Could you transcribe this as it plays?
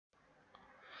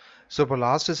So இப்போ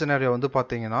last scenario வந்து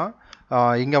பார்த்தீங்கன்னா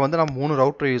இங்கே வந்து நான் 3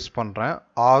 ரவுட்டர் யூஸ் பண்ணுறேன்,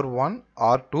 R1,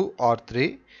 R2, R3.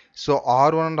 So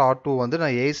R1 and R2 வந்து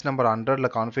நான் ஏஎஸ் நம்பர்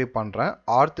 100ல் கான்ஃபிகர் பண்ணுறேன்.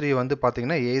 R3 வந்து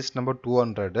பார்த்தீங்கன்னா as number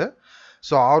 200.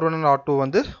 So R1 and R2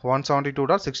 வந்து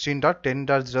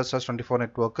 172.16.10.0/24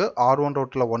 நெட்ஒர்க்கு. R1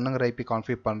 ரூட்டில் 1ங்கிற ஐபி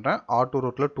கான்ஃபிகர் பண்ணுறேன், R2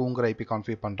 ரூட்டில் 2ங்கிற ஐபி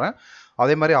கான்ஃபிகர் பண்ணுறேன்.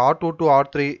 அதே மாதிரி R2 to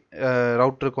R3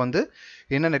 ரவுட்டருக்கு வந்து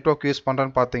என்ன நெட்ஒர்க் யூஸ்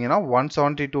பண்ணுறேன்னு பார்த்தீங்கன்னா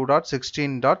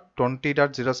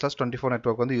 172.16.20.0/24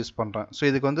 நெட்ஒர்க் வந்து யூஸ் பண்ணுறேன். ஸோ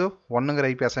இதுக்கு வந்து 1ங்கிற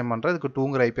ஐபி அசைன் பண்ணுறேன், இதுக்கு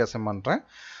 2ங்கிற ஐபி அசைன் பண்ணுறேன்.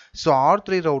 ஸோ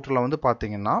R3 ரவுட்டரில் வந்து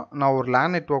பார்த்தீங்கன்னா நான் ஒரு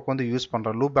லேன் நெட்ஒர்க் வந்து யூஸ்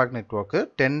பண்ணுறேன், loop back network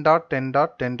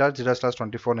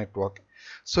 10.10.10.0/24 network.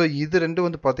 So இது ரெண்டு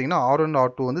வந்து பார்த்தீங்கன்னா R1 and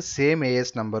R2 வந்து same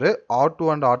as number, R2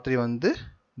 and R3 வந்து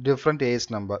டிஃப்ரெண்ட் ஏஎஸ்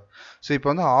நம்பர். ஸோ இப்போ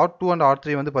வந்து R2 and R3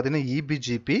 வந்து பார்த்தீங்கன்னா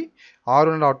EBGP,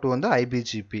 R1 and R2 வந்து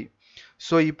IBGP.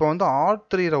 ஸோ இப்போ வந்து R3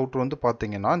 ரவுட்டர் வந்து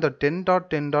பார்த்தீங்கன்னா இந்த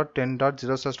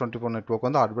 10.10.10.0/24 நெட்ஒர்க்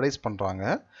வந்து அட்வர்டைஸ் பண்ணுறாங்க.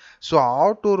 ஸோ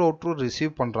R2 ரவுட்டரும்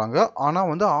ரிசீவ் பண்ணுறாங்க, ஆனால்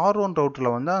வந்து R1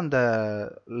 ரவுட்டரில் வந்து அந்த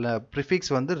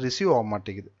ப்ரிஃபிக்ஸ் வந்து ரிசீவ் ஆக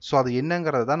மாட்டேங்குது. ஸோ அது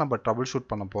என்னங்கிறத தான் நம்ம ட்ரபிள்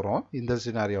ஷூட் பண்ண போகிறோம் இந்த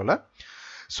சினாரியோவில்.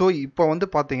 ஸோ இப்போ வந்து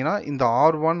பார்த்தீங்கன்னா இந்த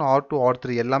R1, R2,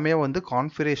 R3 எல்லாமே வந்து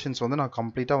கான்ஃபிகரேஷன்ஸ் வந்து நான்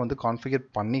கம்ப்ளீட்டாக வந்து கான்ஃபிகர்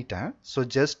பண்ணிட்டேன். ஸோ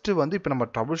ஜஸ்ட்டு வந்து இப்போ நம்ம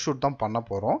ட்ரபிள் ஷூட் தான் பண்ண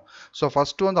போகிறோம். ஸோ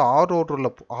ஃபஸ்ட்டு வந்து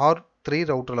R3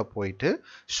 ரவுட்டரில் போயிட்டு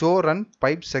show run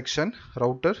pipe section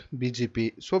router PGP.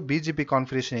 So PGP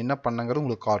configuration என்ன பண்ணங்கிறது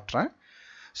உங்களுக்கு காட்டுறேன்.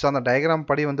 ஸோ அந்த டயக்ராம்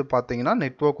படி வந்து பார்த்தீங்கன்னா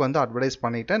நெட்ஒர்க் வந்து அட்வர்டைஸ்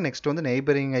பண்ணிட்டேன். நெக்ஸ்ட் வந்து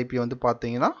நெய்பரிங் ஐபி வந்து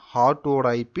பார்த்தீங்கன்னா R2ஓட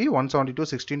ஐபி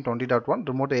 172.16.20.1,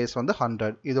 ரிமோட் ஏஎஸ் வந்து 100,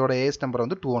 இதோட ஏஎஸ் நம்பர்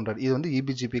வந்து 200. இது வந்து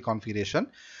EBGP கான்ஃபிகரேஷன்.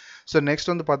 ஸோ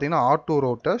நெக்ஸ்ட் வந்து பார்த்தீங்கன்னா R2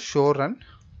 router show run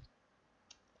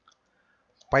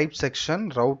pipe section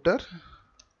router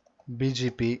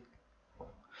PGP.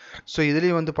 So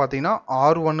இதுலேயும் வந்து பார்த்தீங்கன்னா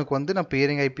R1க்கு வந்து நான்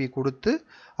பேரிங் ஐபி கொடுத்து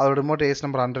அதோட ரிமோட் ஏஎஸ்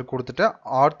நம்பர் 100 கொடுத்துட்டேன்.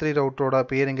 R3 ரவுட்டரோட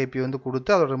பேரிங் ஐபி வந்து கொடுத்து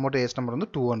அதோட ரிமோட் ஏஎஸ் நம்பர் வந்து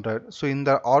 200. ஸோ இந்த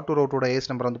R2 ரவுட்டரோட ஏஎஸ்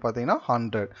நம்பர் வந்து பார்த்தீங்கன்னா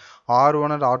 100.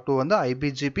 R1 and R2 வந்து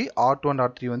IBGP, R2 and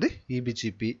R3 வந்து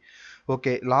EBGP.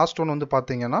 ஓகே, லாஸ்ட் ஒன் வந்து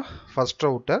பார்த்தீங்கன்னா ஃபர்ஸ்ட்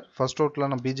ரவுட்டரில்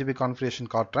நான் பிஜிபி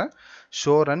கான்ஃபிகரேஷன் காட்டுறேன்.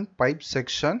 Show run pipe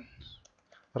section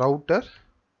router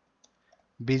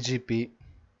PGP.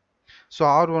 So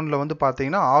R1ல் வந்து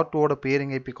பார்த்தீங்கன்னா R2ஓட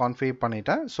பேரிங் ஐபி கான்ஃபிகர்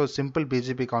பண்ணிட்டேன். ஸோ சிம்பிள்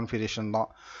பிஜிபி கான்ஃபிகரேஷன் தான்.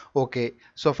 ஓகே,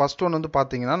 ஸோ ஃபர்ஸ்ட் ஒன் வந்து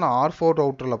பார்த்தீங்கன்னா நான் R4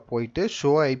 ரவுட்டரில் போயிட்டு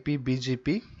ஷோ ஐபி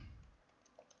பிஜிபி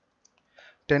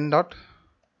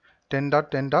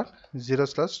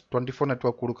 10.10.10.0/24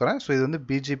 நெட்ஒர்க் கொடுக்குறேன். ஸோ இது வந்து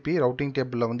பிஜிபி ரவுட்டிங்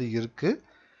டேபிளில் வந்து இருக்குது.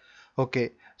 ஓகே,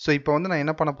 ஸோ இப்போ வந்து நான்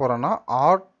என்ன பண்ண போகிறேன்னா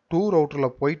R2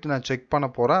 ரவுட்டரில் போயிட்டு நான் செக் பண்ண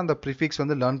போகிறேன், அந்த ப்ரிஃபிக்ஸ்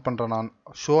வந்து லேர்ன் பண்ணுறேன் நான்.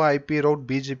 ஷோ ஐபி ரவுட்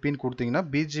பிஜிபின்னு கொடுத்தீங்கன்னா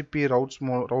பிஜிபி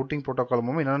ரவுட்டிங் ப்ரோட்டோக்கால்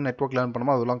மூலம் என்னென்ன நெட்ஒர்க் லேர்ன்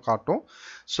பண்ணுமோ அதெல்லாம் காட்டும்.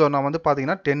 ஸோ நான் வந்து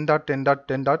பார்த்தீங்கன்னா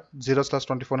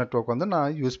 10.10.10.0/24 நெட்ஒர்க் வந்து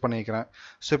நான் யூஸ் பண்ணிக்கிறேன்.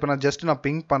 ஸோ இப்போ நான் ஜஸ்ட் நான்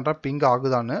பிங் பண்ணுறேன், பிங்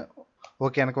ஆகுதான்னு.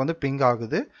 ஓகே, எனக்கு வந்து பிங்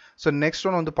ஆகுது. ஸோ நெக்ஸ்ட்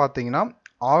ஒன் வந்து பார்த்தீங்கன்னா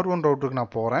R1 ரவுட்டருக்கு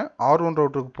நான் போகிறேன். R1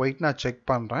 ரவுட்டருக்கு போயிட்டு நான் செக்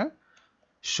பண்ணுறேன்,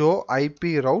 show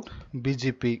IP route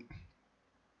PGP.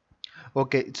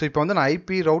 Okay, so இப்போ வந்து நான்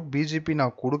ஐபி ரவுட் பிஜிபி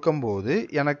நான் கொடுக்கும்போது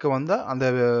எனக்கு வந்து அந்த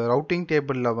ரவுட்டிங்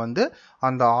டேபிளில் வந்து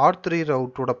அந்த R3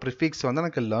 ரவுட்டரோட ப்ரிஃபிக்ஸ் வந்து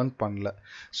எனக்கு லேர்ன் பண்ணல.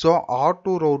 ஸோ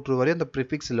R2 ரவுட்ரு வரை அந்த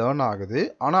ப்ரிஃபிக்ஸ் லேர்ன் ஆகுது,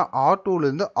 ஆனால்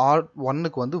R2லேருந்து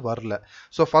R1க்கு வந்து வரல.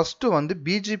 ஸோ ஃபஸ்ட்டு வந்து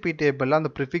பிஜிபி டேபிளில்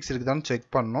அந்த ப்ரிஃபிக்ஸ் இருக்குதான்னு செக்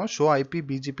பண்ணோம். ஷோ ஐபி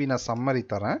பிஜிபி நான் சம்மரி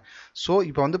தரேன். ஸோ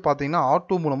இப்போ வந்து பார்த்தீங்கன்னா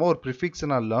R2 மூலமாக ஒரு ப்ரிஃபிக்ஸை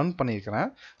நான் லேர்ன் பண்ணியிருக்கிறேன்.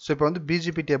 ஸோ இப்போ வந்து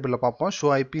பிஜிபி டேபிளில் பார்ப்போம், ஷோ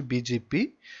ஐபி பிஜிபி.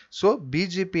 ஸோ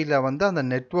பிஜிபியில் வந்து அந்த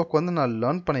நெட்ஒர்க் வந்து நான்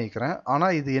லேர்ன் பண்ணிக்கிறேன்.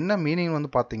 ஆனால் இது என்ன மீனிங் வந்து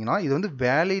பார்த்தீங்கன்னா இது வந்து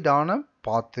வேலிடான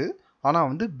பாத்து, ஆனால்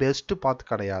வந்து பெஸ்ட் பாத்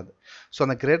கிடையாது. ஸோ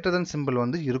அந்த கிரேட்டர் தென் சிம்பிள்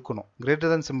வந்து இருக்கணும்.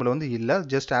 கிரேட்டர் தென் சிம்பிள் வந்து இல்லை,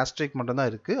 ஜஸ்ட் ஆஸ்ட்ரிக் மட்டும் தான்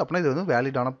இருக்குது. அப்படின்னா இது வந்து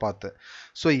வேலிடான பாத்து.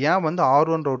 ஸோ ஏன் வந்து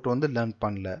R1 ரவுட்டர் வந்து லேர்ன்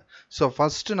பண்ணல? ஸோ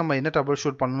ஃபஸ்ட்டு நம்ம என்ன ட்ரபிள்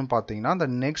ஷூட் பண்ணணும்னு பார்த்தீங்கன்னா அந்த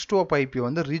நெக்ஸ்ட் ஹாப் ஐபி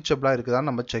வந்து ரீச்சபிளாக இருக்குதான்னு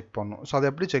நம்ம செக் பண்ணணும். ஸோ அதை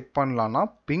எப்படி செக் பண்ணலாம்னா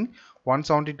பிங்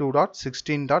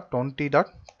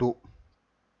 172.16.20.2.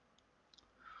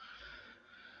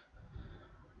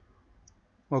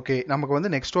 ஓகே, நமக்கு வந்து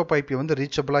நெக்ஸ்ட் ஹாப் ஐபி வந்து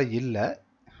ரீச்சபிளாக இல்லை.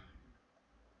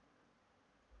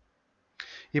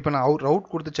 இப்போ நான் ரவுட்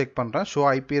கொடுத்து செக் பண்ணுறேன், show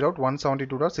IP route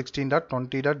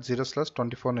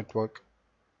 172.16.20.0/24 network.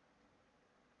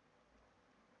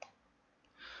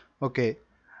 Okay,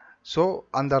 so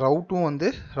அந்த ரவுட்டும் வந்து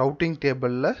ரவுட்டிங்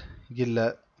டேபிளில் இல்லை.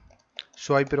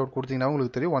 ஷோ ஐபி ரவுட் கொடுத்தீங்கன்னா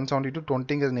உங்களுக்கு தெரியும்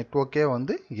 172.20ங்கிற நெட்ஒர்க்கே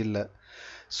வந்து இல்லை.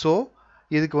 ஸோ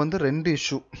இதுக்கு வந்து ரெண்டு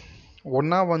இஷ்யூ.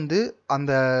 ஒன்றா வந்து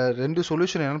அந்த ரெண்டு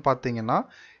சொல்யூஷன் என்னென்னு பார்த்தீங்கன்னா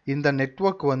இந்த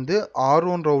நெட்வொர்க் வந்து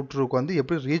R1 ரவுட்டருக்கு வந்து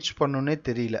எப்படி ரீச் பண்ணணும்னே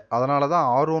தெரியல. அதனால தான்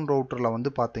R1 ரவுட்டரில் வந்து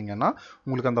பார்த்தீங்கன்னா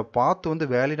உங்களுக்கு அந்த பாத் வந்து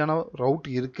வேலிடான ரவுட்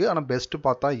இருக்குது, ஆனால் பெஸ்ட்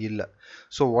பாத்தா இல்லை.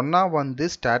 ஸோ ஒன்றா வந்து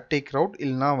ஸ்டாட்டிக் ரவுட்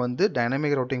இல்லைனா வந்து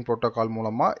டைனமிக் ரவுட்டிங் ப்ரோட்டோகால்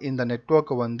மூலமாக இந்த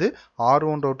நெட்வொர்க்கை வந்து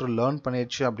R1 ரவுட்டர் லேர்ன்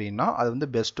பண்ணிடுச்சு அப்படின்னா அது வந்து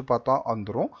பெஸ்ட் பாத்தா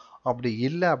வந்துடும். அப்படி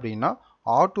இல்லை அப்படின்னா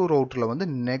R2 ரவுட்டரில் வந்து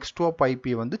நெக்ஸ்ட் ஹாப்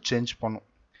ஐபி வந்து சேஞ்ச் பண்ணும்.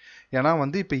 ஏன்னா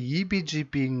வந்து இப்போ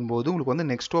இபிஜிபிங்கும்போது உங்களுக்கு வந்து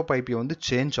நெக்ஸ்ட் ஹாப் ஐபி வந்து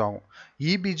சேஞ்ச் ஆகும்.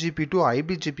 இபிஜிபி டு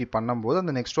ஐபிஜிபி பண்ணும்போது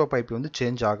அந்த நெக்ஸ்ட் ஹாப் ஐபி வந்து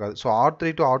சேஞ்ச் ஆகாது. ஸோ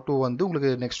R3 டு R2 வந்து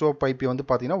உங்களுக்கு நெக்ஸ்ட் ஹாப் ஐபி வந்து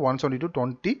பார்த்தீங்கன்னா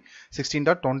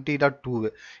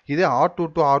 172.16.20.2. இதே R2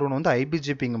 டு R1 வந்து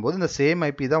ஐபிஜிபிங்கும்போது இந்த சேம்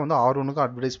ஐபி தான் வந்து R1க்கு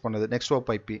அட்வர்டைஸ் பண்ணுது next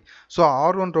hop IP. So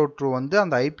R1 router வந்து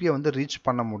அந்த ஐபியை வந்து ரீச்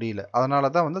பண்ண முடியல. அதனால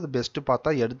தான் வந்து அது பெஸ்ட்டு பார்த்தா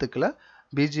எடுத்துக்கல,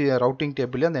 ரவுட்டிங்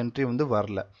டேபிள்லேயே அந்த என்ட்ரி வந்து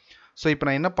வரல. ஸோ இப்போ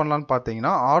நான் என்ன பண்ணலான்னு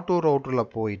பார்த்தீங்கன்னா R2 ரவுட்டரில்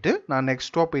போயிட்டு நான்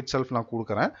நெக்ஸ்ட் ஹாப் இட் செல்ஃப் நான்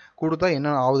கொடுக்குறேன். கொடுத்தா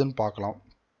என்ன ஆகுதுன்னு பார்க்கலாம்.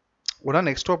 உடனே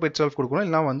நெக்ஸ்ட் ஹாப் இட் செல்ஃப் கொடுக்கணும்,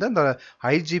 இல்லைனா வந்து அந்த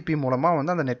ஐஜிபி மூலமாக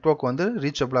வந்து அந்த நெட்வொர்க் வந்து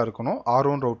ரீச்சபிளாக இருக்கணும்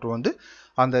R1 ரவுட்டர் வந்து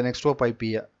அந்த நெக்ஸ்ட் ஹாப்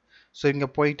ஐபியை. ஸோ இங்கே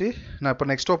போயிட்டு நான் இப்போ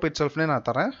நெக்ஸ்ட் ஹாப் இட் செல்ஃப்னே நான்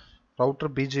தரேன்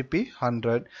ரவுட்டர்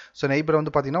BGP-100. ஸோ நெய்பர்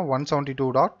வந்து பார்த்தீங்கன்னா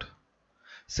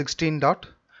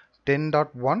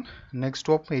 172.16.10.1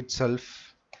 next hop it self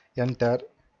enter.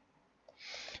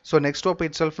 So next hop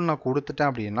it செல்ஃப்னு நான் கொடுத்துட்டேன்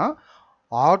அப்படின்னா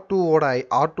R2ஓட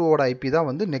ஐபி தான்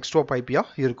வந்து நெக்ஸ்ட் ஹாப்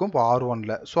ஐபியாக இருக்கும் இப்போ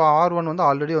R1ல். ஸோ R1 வந்து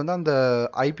ஆல்ரெடி வந்து அந்த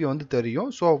ஐபி வந்து தெரியும்.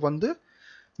 ஸோ வந்து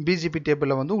பிஜிபி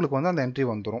டேபிளில் வந்து உங்களுக்கு வந்து அந்த என்ட்ரி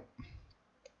வந்துடும்.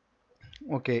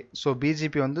 ஓகே, ஸோ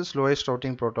பிஜிபி வந்து ஸ்லோயஸ்ட்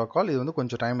ரவுட்டிங் ப்ரோட்டோகால், இது வந்து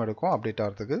கொஞ்சம் டைம் எடுக்கும் அப்டேட்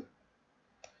ஆகிறதுக்கு.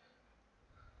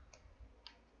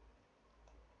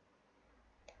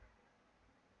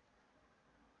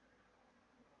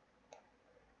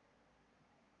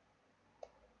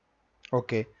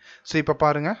 ஓகே, ஸோ இப்போ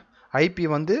பாருங்கள் ஐபி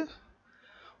வந்து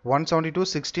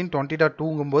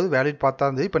 172.16.20.2ங்கும்போது வேலிட் பார்த்தா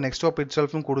இருந்தது. இப்போ நெக்ஸ்ட் ஹாப் இட்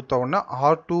செல்ஃப்னு கொடுத்த உடனே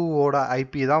R2ஓட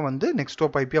ஐபி தான் வந்து நெக்ஸ்ட்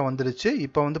ஹாப் ஐபியாக வந்துருச்சு.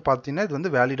 இப்போ வந்து பார்த்தீங்கன்னா இது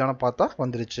வந்து வேலிடான பார்த்தா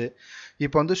வந்துருச்சு.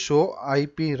 இப்போ வந்து show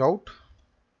IP route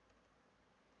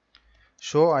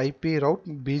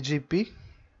PGP.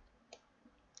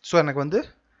 So எனக்கு வந்து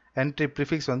என்ட்ரி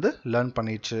ப்ரிஃபிக்ஸ் வந்து லேர்ன்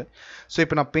பண்ணிடுச்சு. ஸோ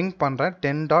இப்போ நான் பிங் பண்ணுறேன்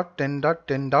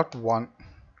 10.10.10.1.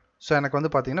 ஸோ எனக்கு வந்து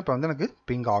பார்த்தீங்கன்னா இப்போ வந்து எனக்கு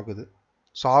பிங் ஆகுது.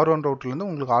 ஸோ R1 ரவுட்டர்லேருந்து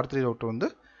உங்களுக்கு R3 ரவுட்டர் வந்து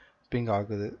பிங்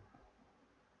ஆகுது.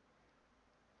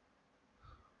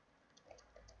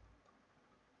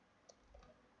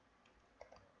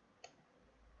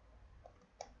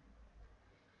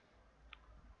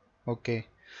 ஓகே,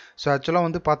 ஸோ ஆக்சுவலாக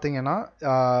வந்து பார்த்தீங்கன்னா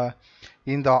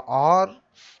இந்த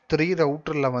R3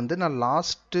 ரவுட்டரில் வந்து நான்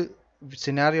லாஸ்ட்டு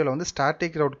சினாரியோவில் வந்து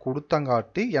ஸ்டாட்டிக் ரவுட்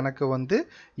கொடுத்தங்காட்டி எனக்கு வந்து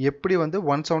எப்படி வந்து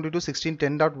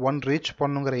 172.16.10.1 ரீச்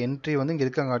பண்ணுங்கிற என்ட்ரி வந்து இங்கே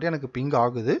இருக்கங்காட்டி எனக்கு பிங்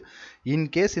ஆகுது.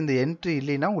 இன்கேஸ் இந்த என்ட்ரி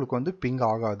இல்லைன்னா உங்களுக்கு வந்து பிங்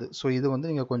ஆகாது. ஸோ இது வந்து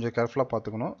நீங்கள் கொஞ்சம் கேர்ஃபுல்லாக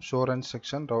பார்த்துக்கணும். ஷோர் அண்ட்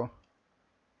செக்ஷன்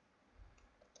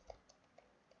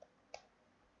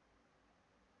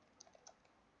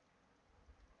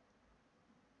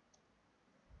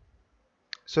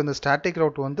ஸோ இந்த ஸ்டாட்டிக்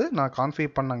ரவுட் வந்து நான்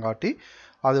கான்ஃபிகர் பண்ணங்காட்டி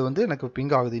அது வந்து எனக்கு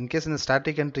பிங் ஆகுது. இன்கேஸ் இந்த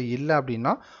ஸ்டாட்டிக் என்ட்ரி இல்லை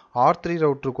அப்படின்னா R3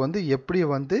 ரவுட்டருக்கு வந்து எப்படி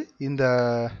வந்து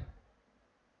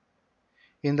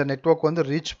இந்த நெட்வொர்க் வந்து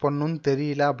ரீச் பண்ணணும்னு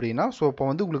தெரியல அப்படின்னா ஸோ இப்போ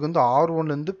வந்து உங்களுக்கு வந்து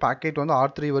R1லேருந்து பேக்கெட் வந்து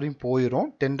R3 வரையும் போயிடும்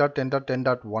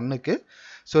 10.10.10.1க்கு.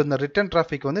 ஸோ இந்த ரிட்டர்ன்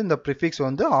டிராஃபிக் வந்து இந்த ப்ரிஃபிக்ஸ்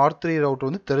வந்து R3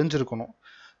 ரவுட்டர் வந்து தெரிஞ்சிருக்கணும்.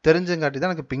 தெரிஞ்சங்காட்டி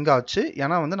தான் எனக்கு பிங் ஆச்சு.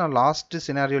 ஏன்னா வந்து நான் லாஸ்ட்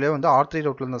சினாரியோலேயே வந்து R3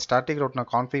 ரவுட்டில் இந்த ஸ்டாட்டிக் ரவுட்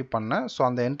நான் கான்ஃபிகர் பண்ணேன். ஸோ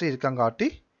அந்த என்ட்ரி இருக்கங்காட்டி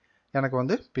எனக்கு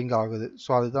வந்து பிங் ஆகுது. ஸோ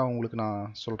அதுதான் உங்களுக்கு நான்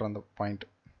சொல்கிறேன் அந்த பாயிண்ட்.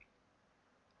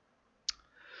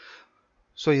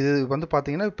 ஸோ இது வந்து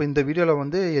பார்த்தீங்கன்னா இப்போ இந்த வீடியோவில்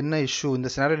வந்து என்ன இஷ்யூ, இந்த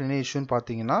சினாரியோவில் என்ன இஷ்யூன்னு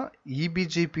பார்த்தீங்கன்னா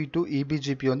இபிஜிபி டு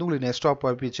இபிஜிபி வந்து உங்களுக்கு நெக்ஸ்ட் ஹாப்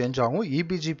ஐபி சேஞ்ச் ஆகும்.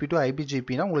 இபிஜிபி டு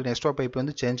ஐபிஜிபினா உங்களுக்கு நெக்ஸ்ட் ஹாப் ஐபி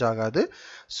வந்து சேஞ்ச் ஆகாது.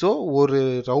 ஸோ ஒரு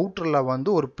ரவுட்டரில் வந்து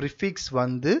ஒரு ப்ரிஃபிக்ஸ்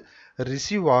வந்து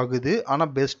ரிசீவ் ஆகுது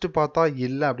ஆனால் பெஸ்ட்டு பார்த்தா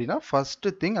இல்லை அப்படின்னா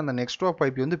ஃபஸ்ட்டு திங் அந்த நெக்ஸ்ட் ஹாப்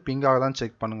ஐபி வந்து பிங் ஆகுதான்னு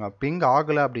செக் பண்ணுங்கள். பிங்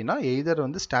ஆகலை அப்படின்னா எய்தர்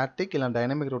வந்து ஸ்டாட்டிக் இல்லை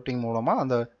டைனமிக் ரூட்டிங் மூலமாக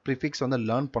அந்த ப்ரிஃபிக்ஸ் வந்து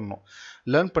லேர்ன் பண்ணணும்.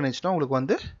 லேர்ன் பண்ணிச்சுன்னா உங்களுக்கு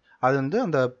வந்து அது வந்து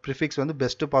அந்த ப்ரிஃபிக்ஸ் வந்து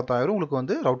பெஸ்ட்டு பார்த்தாயிரும், உங்களுக்கு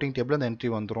வந்து ரவுட்டிங் டேபிள் அந்த என்ட்ரி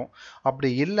வந்துடும். அப்படி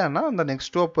இல்லைன்னா அந்த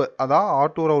நெக்ஸ்ட் ஹாப் அதான்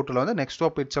R2 ரவுட்டரில் வந்து நெக்ஸ்ட்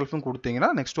ஹாப் இட் செல்ஃப்னு கொடுத்தீங்கன்னா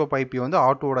நெக்ஸ்ட் ஹாப் ஐபி வந்து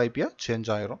R2ஓட ஐபியாக சேஞ்ச்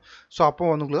ஆயிரும். ஸோ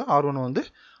அப்போ வந்து உங்களுக்கு R1 வந்து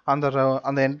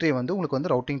அந்த என்ட்ரி வந்து உங்களுக்கு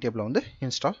வந்து ரவுட்டிங் டேபிளை வந்து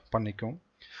இன்ஸ்டால் பண்ணிக்கும்.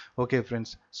 ஓகே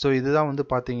ஃப்ரெண்ட்ஸ், ஸோ இதுதான் வந்து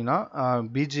பார்த்தீங்கன்னா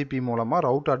பிஜிபி மூலமாக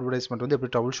ரவுட் அட்வர்டைஸ்மெண்ட் வந்து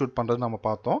எப்படி ட்ரபிள் ஷூட் பண்ணுறது நம்ம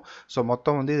பார்த்தோம். ஸோ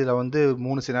மொத்தம் வந்து இதில் வந்து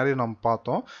 3 சினாரியோ நம்ம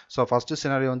பார்த்தோம். ஸோ ஃபஸ்ட்டு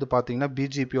சினாரியோ வந்து பார்த்தீங்கன்னா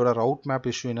பிஜிபியோட ரவுட் மேப்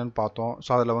இஷ்யூ என்னன்னு பார்த்தோம்.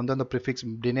 ஸோ அதில் வந்து அந்த ப்ரிஃபிக்ஸ்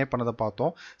டினே பண்ணதை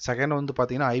பார்த்தோம். செகண்ட் வந்து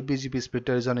பார்த்தீங்கன்னா ஐபிஜிபி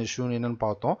ஸ்பிளிட் எரிசான் இஷ்யூ என்னன்னு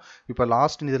பார்த்தோம். இப்போ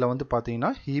லாஸ்ட் இதில் வந்து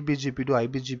பார்த்தீங்கன்னா இபிஜிபி டு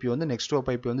ஐபிஜிபி வந்து நெக்ஸ்ட்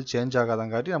ஹாப் ஐபி வந்து சேஞ்ச்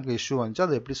ஆகாதங்காட்டி நமக்கு இஷ்யூ வந்துச்சு.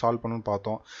 அதை எப்படி சால்வ் பண்ணணும்னு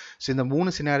பார்த்தோம். ஸோ இந்த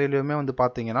 3 சினாரியோலையுமே வந்து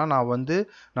பார்த்தீங்கன்னா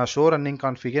நான் ஷோ ரன்னிங்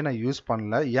கான்ஃபிகே நான் யூஸ்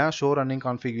பண்ணல. ஏன் ஷோ ரன்னிங்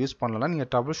கான்ஃபிக் யூஸ் பண்ணலன்னா, நீங்கள்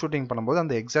ட்ரபிள் ஷூட்டிங் பண்ணும்போது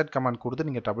அந்த எக்ஸாக்ட் கமாண்ட் கொடுத்து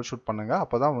நீங்கள் ட்ரபிள் ஷூட் பண்ணுங்கள்.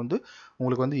 அப்போ தான் வந்து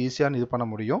உங்களுக்கு வந்து ஈஸியாக இது பண்ண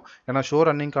முடியும். ஏன்னா ஷோ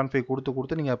ரன்னிங் கான்ஃபிக்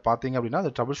கொடுத்து நீங்கள் பார்த்தீங்க அப்படின்னா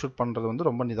அது ட்ரபிள் ஷூட் பண்ணுறது வந்து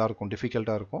ரொம்ப இதாக இருக்கும்,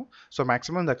 டிஃபிகல்ட்டாக இருக்கும். ஸோ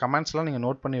மேக்ஸிமம் இந்த கமெண்ட்ஸ்லாம் நீங்கள்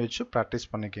நோட் பண்ணி வச்சு ப்ராக்டிஸ்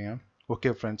பண்ணிக்கோங்க.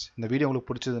 ஓகே ஃப்ரெண்ட்ஸ், இந்த வீடியோ உங்களுக்கு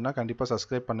பிடிச்சதுன்னா கண்டிப்பாக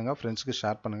சப்ஸ்கிரைப் பண்ணுங்கள், ஃப்ரெண்ட்ஸ்க்கு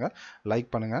ஷேர் பண்ணுங்கள், லைக்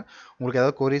பண்ணுங்கள். உங்களுக்கு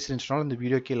ஏதாவது கொரிஸ் இருந்துச்சுனாலும் இந்த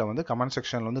வீடியோ கீழே வந்து கமெண்ட்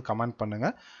செக்ஷனில் வந்து கமெண்ட்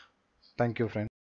பண்ணுங்கள். Thank you friends.